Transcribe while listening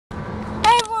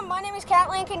is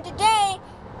Catlink, and today,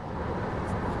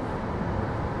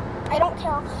 I don't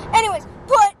care. Anyways,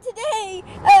 but today,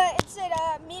 it said,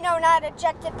 Mino not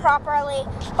ejected properly,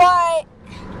 but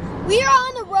we are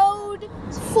on the road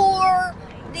for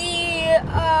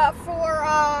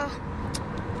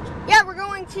we're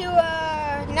going to,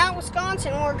 not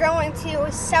Wisconsin, we're going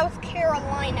to South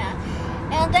Carolina,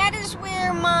 and that is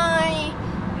where my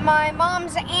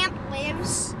mom's aunt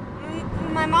lives.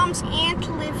 My mom's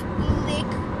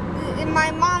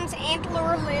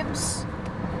antler lives.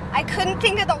 I couldn't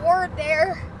think of the word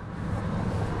there.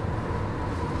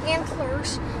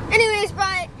 Antlers. Anyways,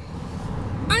 but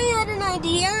I had an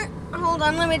idea. Hold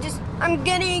on, I'm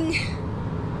getting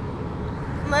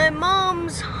my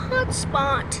mom's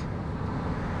hotspot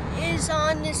is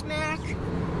on this Mac.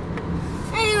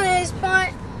 Anyways,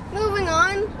 but moving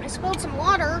on, I spilled some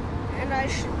water and I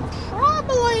should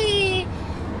probably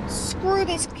screw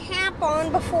this cap on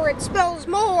before it spills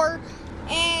more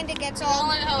and it gets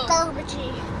all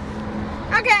garbagey.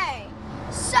 Okay,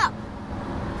 so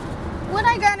what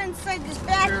I got inside this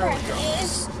backpack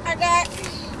is I got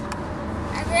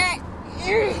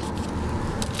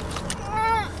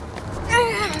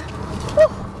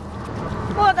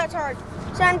oh, that's hard.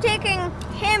 So I'm taking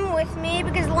him with me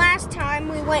because last time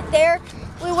we went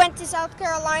to South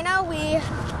Carolina. We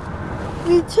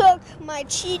took my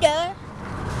cheetah,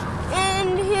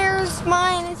 and here's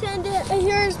my Nintendo.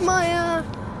 Here's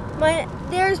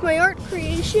there's my art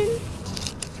creation.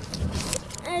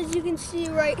 As you can see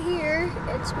right here,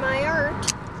 it's my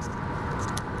art.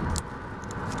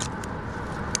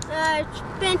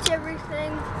 Bent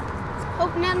everything.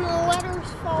 Hope none of the letters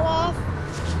fall off.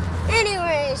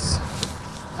 Anyways,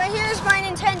 but here's my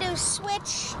Nintendo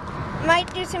Switch.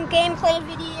 Might do some gameplay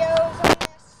videos on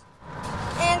this.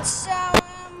 And so,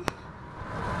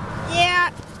 yeah.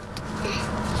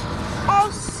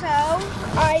 Also,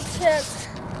 I took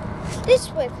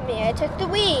this with me. I took the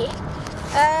Wii.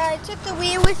 I took the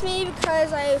Wii with me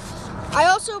because I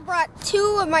also brought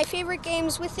 2 of my favorite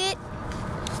games with it.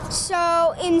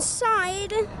 So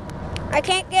inside, I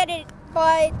can't get it,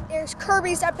 but there's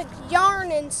Kirby's Epic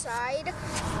Yarn inside.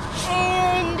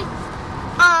 And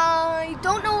I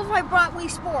don't know if I brought Wii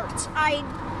Sports. I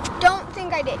don't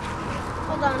think I did.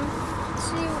 Hold on. Let's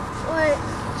see what.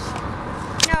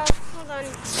 No, hold on.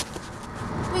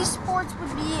 Wii Sports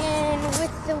would be in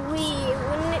with the Wii,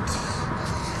 wouldn't it?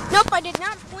 Nope, I did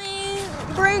not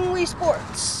bring Wii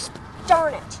Sports.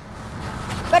 Darn it.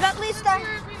 But at least I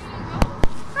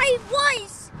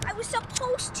was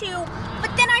supposed to,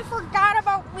 but then I forgot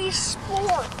about Wii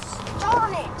Sports.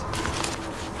 Darn it.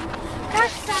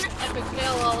 Gosh darn it. Epic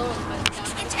fail all over the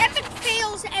place. It's epic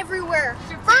fails everywhere.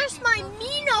 First my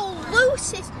Mino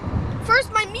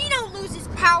loses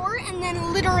power and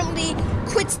then literally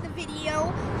quits the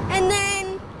video. And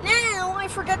then now I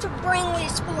forgot to bring Wii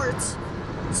Sports.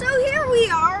 So here we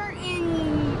are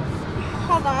in,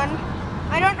 hold on,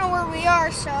 I don't know where we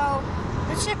are, so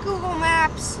let's check Google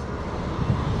Maps.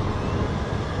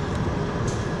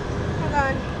 Hold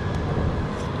on.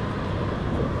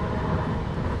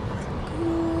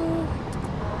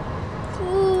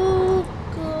 Google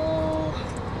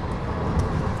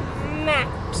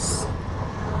Maps.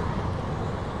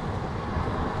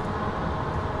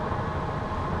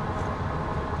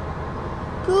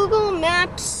 Google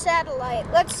Maps satellite.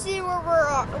 Let's see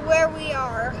where we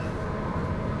are.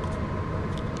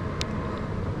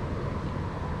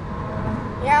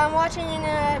 Yeah, I'm watching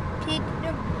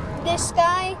this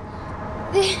guy.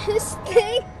 This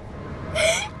thing.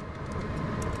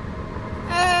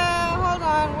 Hold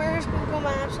on. Where's Google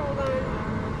Maps? Hold on.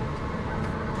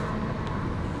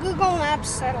 Google Maps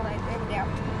satellite. There we go.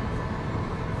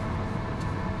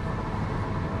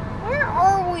 Where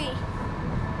are we?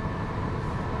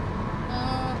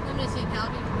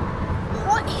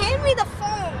 What? Hand me the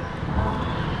phone.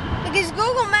 Because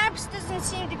Google Maps doesn't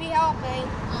seem to be helping.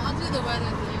 I'll do the weather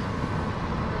thing.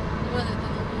 The weather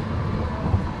thing will be.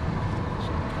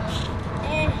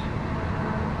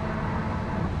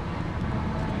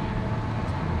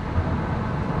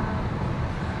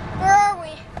 Where are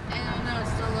we? I don't know,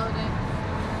 it's still loading.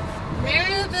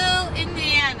 Maryville,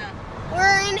 Indiana.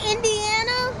 We're in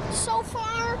Indiana so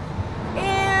far,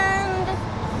 and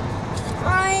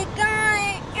I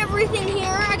got everything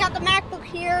here. I got the MacBook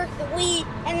here, the Wii,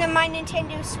 and then my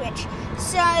Nintendo Switch.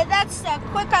 So that's a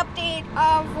quick update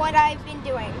of what I've been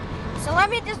doing. So let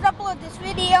me just upload this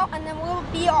video and then we'll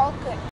be all good.